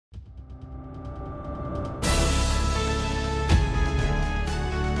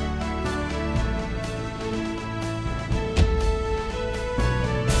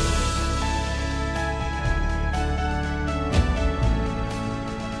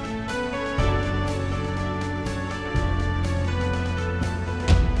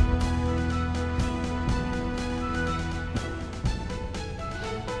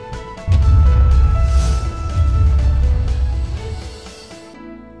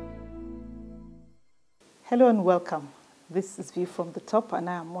Hello and welcome. This is View from the Top and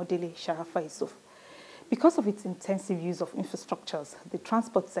I am Modele Sharafa Yusuf. Because of its intensive use of infrastructures, the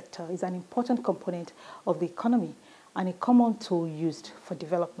transport sector is an important component of the economy and a common tool used for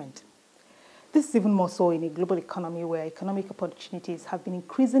development. This is even more so in a global economy where economic opportunities have been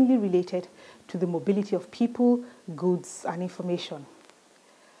increasingly related to the mobility of people, goods, and information.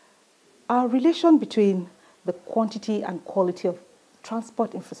 Our relation between the quantity and quality of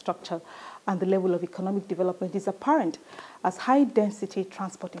transport infrastructure and the level of economic development is apparent as high-density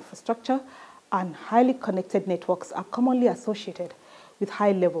transport infrastructure and highly connected networks are commonly associated with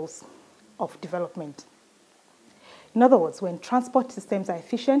high levels of development. In other words, when transport systems are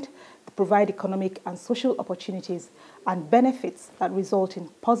efficient, they provide economic and social opportunities and benefits that result in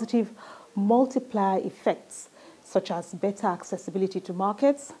positive multiplier effects, such as better accessibility to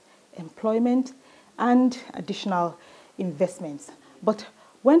markets, employment, and additional investments. But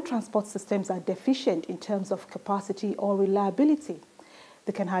when transport systems are deficient in terms of capacity or reliability,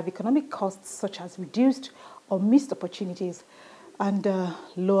 they can have economic costs such as reduced or missed opportunities and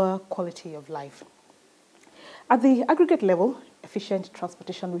lower quality of life. At the aggregate level, efficient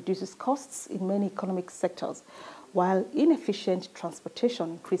transportation reduces costs in many economic sectors, while inefficient transportation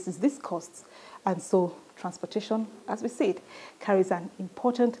increases these costs. And so transportation, as we said, carries an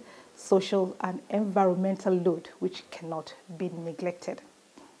important social and environmental load which cannot be neglected.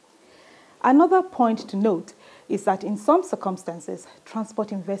 Another point to note is that in some circumstances,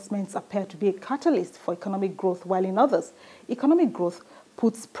 transport investments appear to be a catalyst for economic growth, while in others, economic growth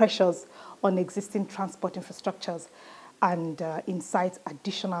puts pressures on existing transport infrastructures and incites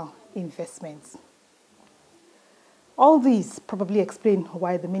additional investments. All these probably explain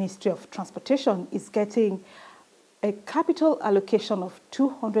why the Ministry of Transportation is getting a capital allocation of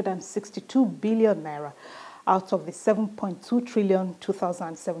 262 billion naira out of the 7.2 trillion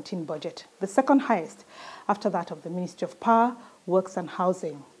 2017 budget, the second highest after that of the Ministry of Power, Works and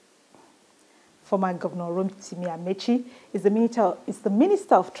Housing. Former Governor Rotimi Amaechi is the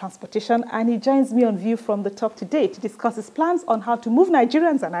Minister of Transportation, and he joins me on View from the Top today to discuss his plans on how to move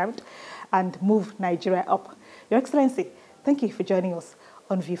Nigerians around and move Nigeria up. Your Excellency, thank you for joining us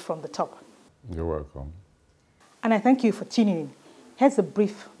on View from the Top. You're welcome. And I thank you for tuning in. Here's a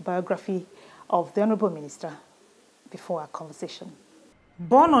brief biography of the Honorable Minister before our conversation.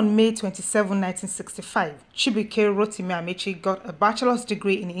 Born on May 27, 1965, Chibuike Rotimi Amaechi got a bachelor's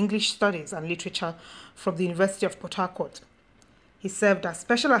degree in English Studies and Literature from the University of Port Harcourt. He served as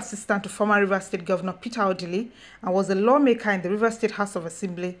Special Assistant to former Rivers State Governor Pt.1 and was a lawmaker in the Rivers State House of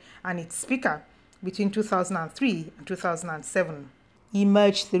Assembly and its Speaker between 2003 and 2007. He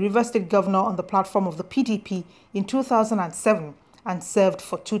emerged the Rivers State Governor on the platform of the PDP in 2007 and served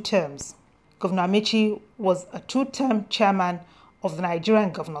for 2 terms. Governor Amaechi was a 2-term chairman of the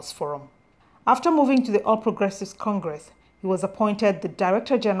Nigerian Governors Forum. After moving to the All Progressives Congress, he was appointed the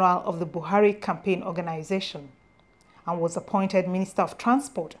Director General of the Buhari Campaign Organization and was appointed Minister of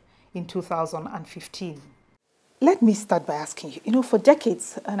Transport in 2015. Let me start by asking you, for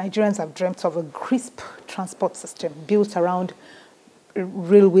decades, Nigerians have dreamt of a crisp transport system built around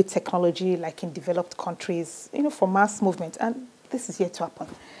railway technology like in developed countries, for mass movement, and this is yet to happen.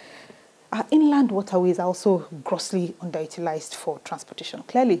 Our inland waterways are also grossly underutilized for transportation.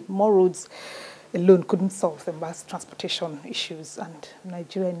 Clearly, more roads alone couldn't solve the mass transportation issues, and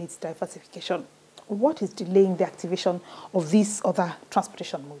Nigeria needs diversification. What is delaying the activation of these other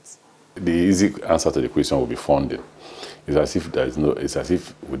transportation modes? The easy answer to the question will be funding. It's as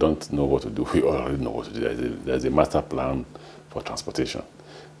if we don't know what to do. We already know what to do. There's a master plan for transportation,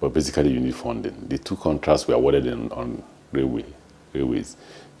 but basically you need funding. The 2 contracts we awarded on railways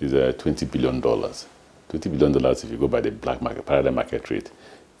is $20 billion. $20 billion, if you go by the black market, parallel market rate,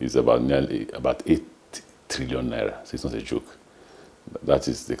 is about 8 trillion naira. So it's not a joke. That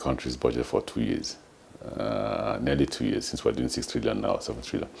is the country's budget for 2 years. Nearly 2 years, since we're doing 6 trillion now, 7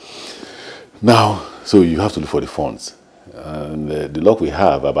 trillion. Now, so you have to look for the funds. And the luck we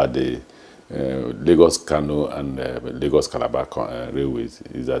have about the Lagos-Kano and Lagos-Calabar railways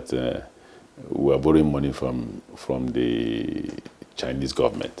is that we are borrowing money from the Chinese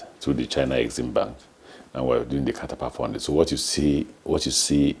government through the China Exim Bank, and we're doing the counterpart funding. So what you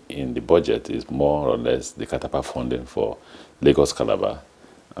see in the budget is more or less the counterpart funding for Lagos-Calabar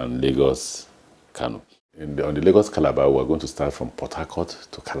and Lagos-Kano. On the Lagos-Calabar, we're going to start from Port Harcourt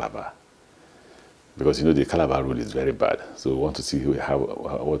to Calabar, because the Calabar road is very bad. So we want to see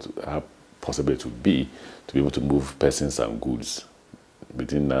how possible it would be to able to move persons and goods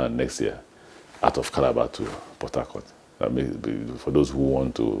between now and next year out of Calabar to Port Harcourt. For those who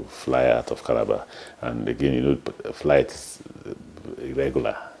want to fly out of Calabar, and again, flight is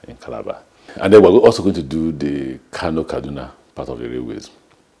irregular in Calabar. And then we're also going to do the Kano-Kaduna part of the railways.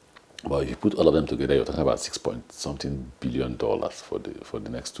 But if you put all of them together, you're talking about $6-something billion for the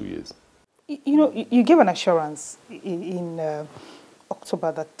next 2 years. You know, you gave an assurance in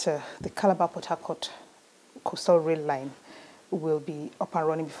October that the Calabar-Port Harcourt coastal rail line will be up and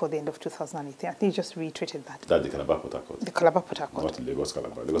running before the end of 2018. I think you just reiterated that. That's the Calabar-Port Harcourt. The Calabar-Port Harcourt. Not the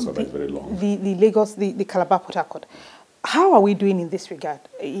Lagos-Calabar. Lagos-Calabar is very long. The Calabar-Port Harcourt. How are we doing in this regard?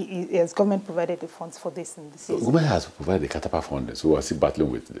 Has government provided the funds for this in the season? The government has provided the Catapult funding, so we're still battling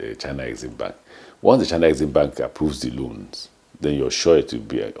with the China Exim Bank. Once the China Exim Bank approves the loans, then you're sure it will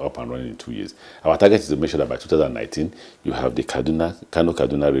be up and running in 2 years. Our target is to make sure that by 2019, you have the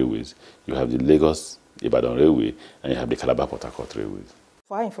Kano-Kaduna railways, you have the Lagos-Ibadan railway, and you have the Calabar-Port Harcourt railways.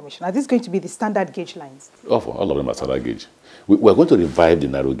 For our information, are these going to be the standard gauge lines? All of them are standard gauge. We're going to revive the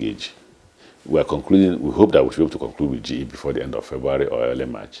narrow gauge. We hope that we should be able to conclude with GE before the end of February or early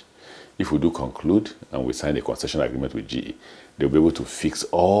March. If we do conclude and we sign a concession agreement with GE, they'll be able to fix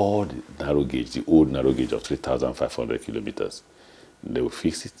all the narrow gauge, the old narrow gauge of 3,500 kilometers. They will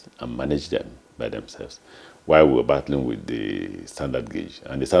fix it and manage them by themselves while we're battling with the standard gauge.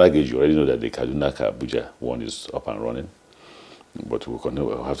 And the standard gauge, you already know that the Kaduna-Abuja one is up and running, but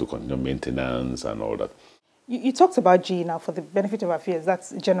we'll have to continue maintenance and all that. You talked about GE now. For the benefit of our viewers,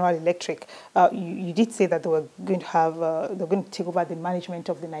 that's General Electric. You did say that they were going to have, they're going to take over the management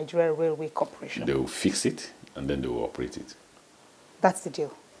of the Nigeria Railway Corporation. They will fix it and then they will operate it. That's the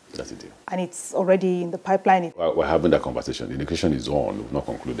deal. That's the deal. And it's already in the pipeline. We're having that conversation. The negotiation is on. We've not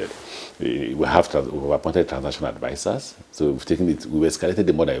concluded. We've appointed transaction advisors. So we've taken it. We've escalated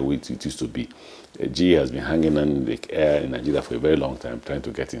it more than it used to be. GE has been hanging on the air in Nigeria for a very long time, trying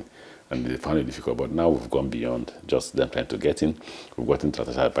to get in. And they found it difficult, but now we've gone beyond just them trying to get in. We've gotten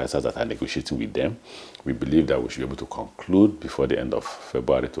transaction advisors that are negotiating with them. We believe that we should be able to conclude before the end of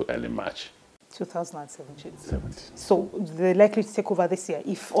February to early March. 2017. 17. So they're likely to take over this year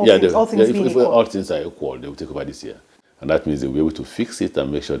if all things being equal. If all things are equal, they will take over this year. And that means they'll be able to fix it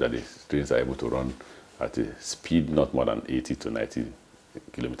and make sure that the trains are able to run at a speed not more than 80 to 90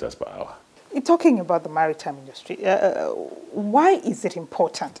 kilometers per hour. Talking about the maritime industry, why is it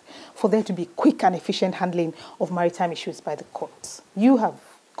important for there to be quick and efficient handling of maritime issues by the courts? You have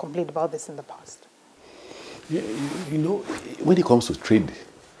complained about this in the past. Yeah, you know, when it comes to trade,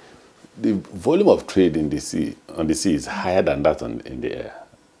 the volume of trade on the sea is higher than that in the air.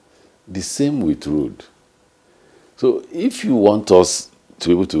 The same with road. So if you want us to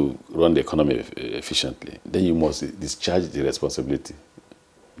be able to run the economy efficiently, then you must discharge the responsibility.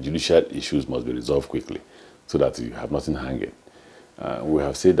 Judicial issues must be resolved quickly so that you have nothing hanging. We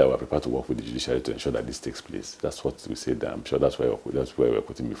have said that we're prepared to work with the judiciary to ensure that this takes place. That's what we said. I'm sure that's where we're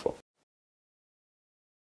putting before.